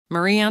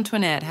Marie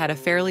Antoinette had a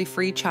fairly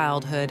free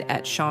childhood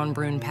at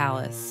Schönbrunn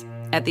Palace.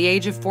 At the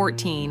age of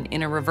 14,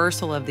 in a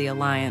reversal of the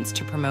alliance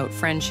to promote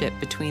friendship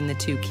between the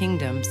two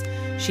kingdoms,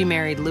 she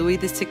married Louis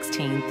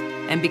XVI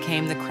and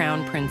became the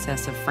crown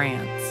princess of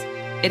France.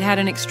 It had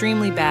an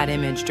extremely bad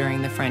image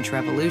during the French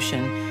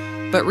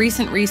Revolution, but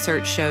recent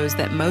research shows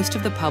that most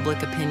of the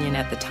public opinion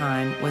at the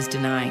time was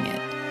denying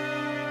it.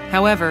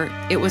 However,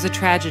 it was a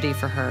tragedy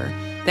for her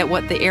that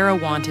what the era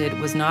wanted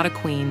was not a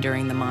queen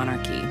during the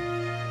monarchy.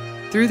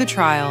 Through the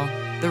trial,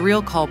 the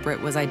real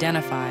culprit was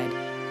identified,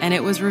 and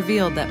it was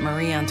revealed that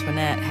Marie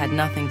Antoinette had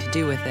nothing to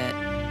do with it,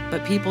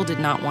 but people did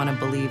not want to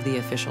believe the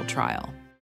official trial.